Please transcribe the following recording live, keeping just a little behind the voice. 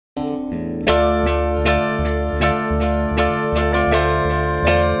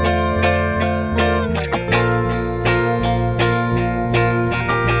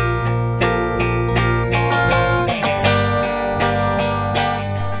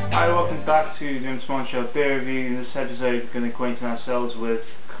Hi, welcome back to Jim's Montreal Beer Review. In this episode we're going to acquaint ourselves with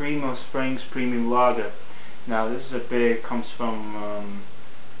Creemore Springs Premium Lager. Now this is a beer that comes from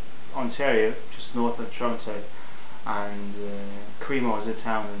Ontario, just north of Toronto, and Creemore is a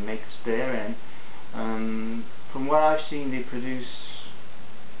town that makes beer in. From what I've seen, they produce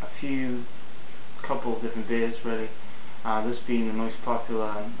a couple of different beers really. This being the most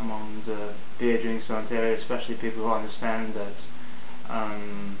popular among the beer drinkers in Ontario, especially people who understand that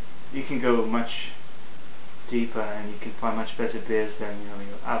you can go much deeper and you can find much better beers than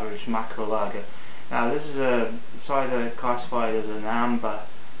your average macro lager. Now this is it's either classified as an amber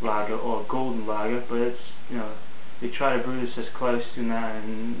lager or a golden lager, but it's they try to brew this as close to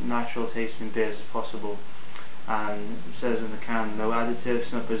natural tasting beers as possible. And it says in the can, no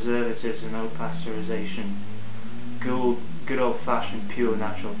additives, no preservatives, and no pasteurization. Good old-fashioned pure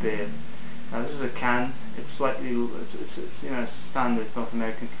natural beer. Now this is a can. It's slightly, it's standard North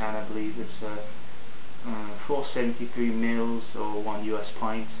American can, I believe. It's 473 mils or 1 US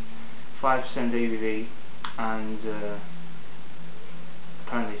pint, 5% ABV, and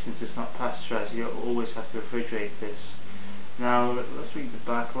apparently since it's not pasteurized, you always have to refrigerate this. Now let's read the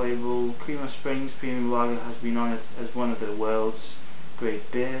back label. Creemore Springs Premium Lager has been honoured as one of the world's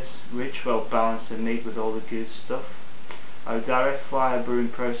great beers, rich, well balanced, and made with all the good stuff. Our direct fire brewing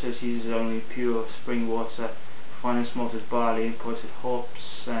process uses only pure spring water, finest malted barley, imported hops,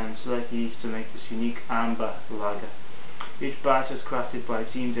 and select yeast to make this unique amber lager. Each batch is crafted by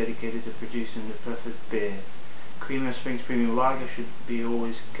a team dedicated to producing the perfect beer. Creemore Springs Premium Lager should be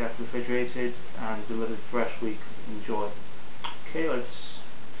always kept refrigerated and delivered fresh week. Enjoy. Okay, let's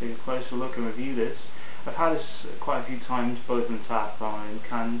take a closer look and review this. I've had this quite a few times, both in tap or in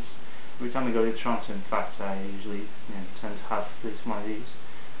cans. Every time I go to Toronto, in fact, I usually tend to have at least one of these.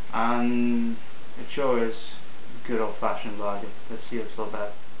 And it sure is good old-fashioned lager. Let's see what it's all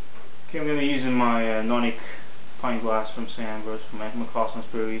about. Okay, I'm going to be using my Nonic pint glass from St. Ambrose from McCarson's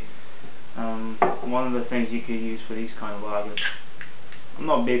Brewery. One of the things you could use for these kind of lagers. I'm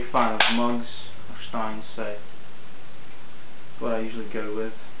not a big fan of mugs or steins, so that's what I usually go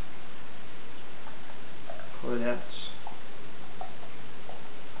with. Claudette.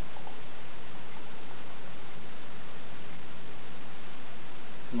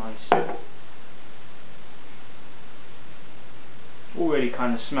 Nice. Already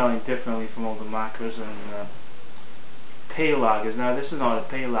kind of smelling differently from all the macros and pale lagers. Now this is not a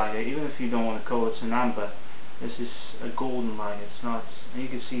pale lager, even if you don't want to call it an amber. This is a golden lager. It's not, and you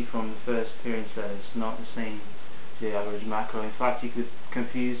can see from the first appearance that it's not the same to the average macro. In fact, you could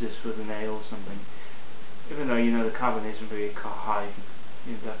confuse this with an ale or something. Even though the carbonate isn't very high,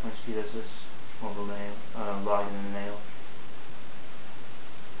 you can definitely see this as more of a lager than an ale.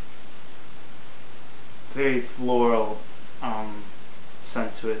 Very floral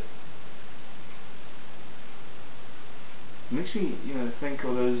scent to it. Makes me think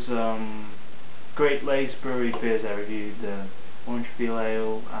of those Great Lakes Brewery beers I reviewed, Orange Peel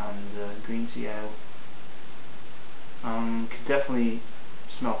Ale and Green Tea Ale. Could definitely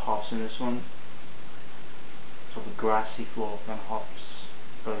smell hops in this one. Sort of grassy floor and hops,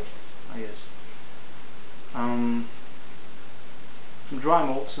 both, I guess. Some dry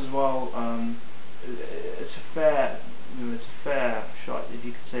malts as well. It's a fair shot, if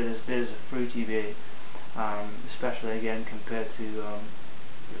you could say this beer is a fruity beer, especially again compared to your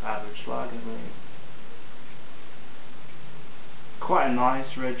average lager. Really. Quite a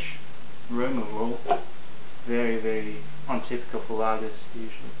nice, rich aroma overall. Very, very untypical for lagers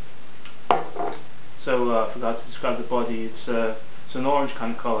usually. So I forgot to describe the body. It's an orange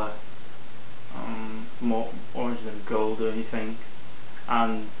kind of colour, more orange than gold or anything.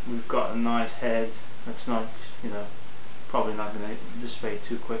 And we've got a nice head that's not, probably not going to dissipate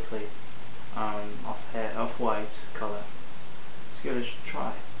too quickly. Off-white colour. Let's give it a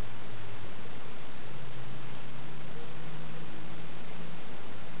try.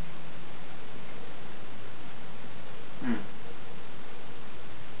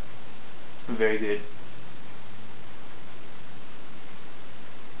 Very good.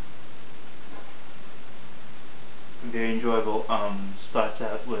 Very enjoyable. Starts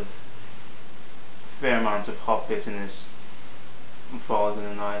out with fair amounts of hop bitterness, followed in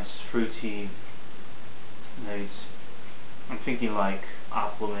a nice fruity notes. I'm thinking like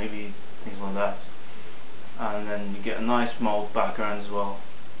apple, maybe things like that. And then you get a nice malt background as well.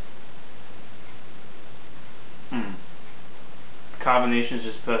 Carbonation is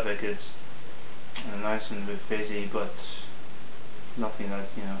just perfect. It's nice and a bit fizzy, but nothing that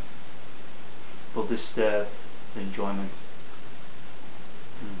will disturb the enjoyment.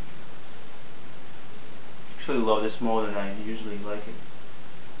 Actually love this more than I usually like it.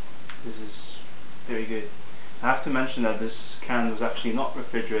 very good. I have to mention that this can was actually not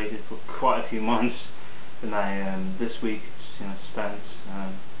refrigerated for quite a few months, and I this week spent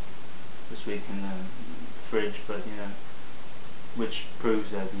this week in the fridge, but which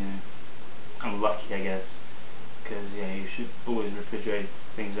proves that I'm lucky, I guess, because you should always refrigerate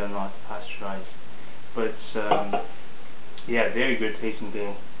things that are not pasteurized. But very good tasting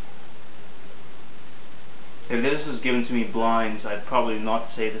beer. If this was given to me blind, I'd probably not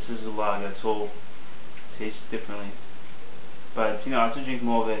say this is a lager at all. It tastes differently. But as I drink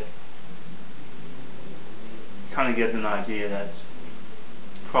more of it, you kind of get an idea that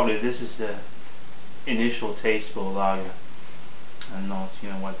probably this is the initial taste for a lager, and not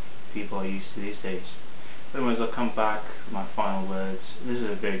what people are used to these days. Otherwise, I'll come back with my final words. This is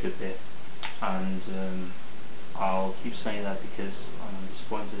a very good beer, and I'll keep saying that because I'm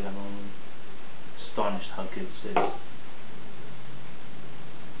disappointed. I'm only astonished how good this is.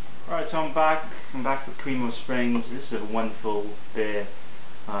 Alright, so I'm back with Creemore Springs. This is a wonderful beer.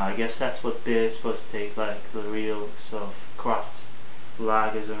 I guess that's what beer is supposed to taste like, the real sort of craft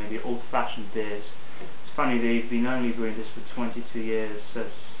lagers or maybe old-fashioned beers. It's funny, they've been only brewing this for 22 years. That's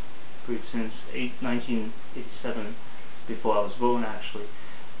brewed since 1987, before I was born actually.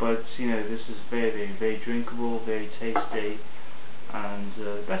 But this is very drinkable, very tasty. And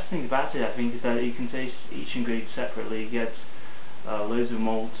the best thing about it, I think, is that you can taste each ingredient separately. You get loads of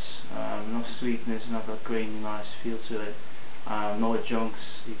malts, enough sweetness, enough that grainy, nice feel to it. Not the junks.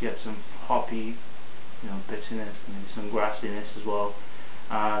 You get some hoppy, bitterness, maybe some grassiness as well.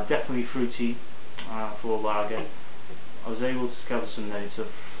 Definitely fruity for a lager. I was able to discover some notes of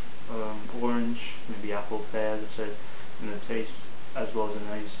orange, maybe apple, pear, in the taste as well as the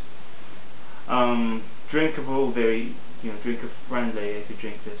nose. Drinkable, very drinker friendly. If you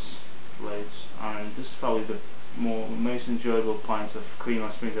drink this loads, and this is probably the most enjoyable pint of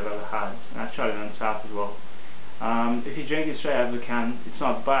Creemore Springs I've ever had, and I tried it on tap as well. If you drink it straight out of the can, it's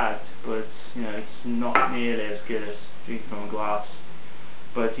not bad, but it's not nearly as good as drinking from a glass.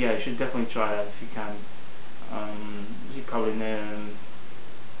 But you should definitely try that if you can. As you probably know,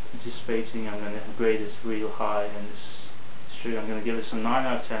 anticipating I'm going to grade this real high, and it's true. I'm going to give this a 9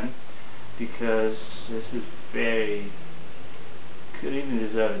 out of 10 because this is could even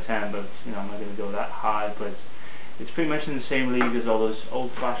deserve a 10, but I'm not going to go that high. But it's pretty much in the same league as all those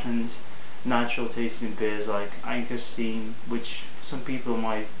old-fashioned, natural tasting beers like Anchor Steam, which some people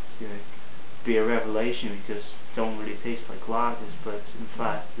might be a revelation because they don't really taste like lagers, but in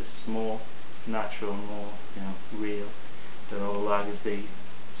fact this is more natural, more real than all the lagers they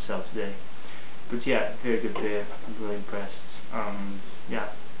sell today. But very good beer. I'm really impressed.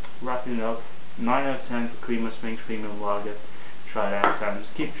 Wrapping it up, 9 out of 10 for Creemore Springs Premium Lager. Try it out, and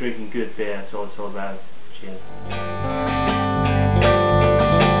just keep drinking good beer. That's all it's all about. Cheers.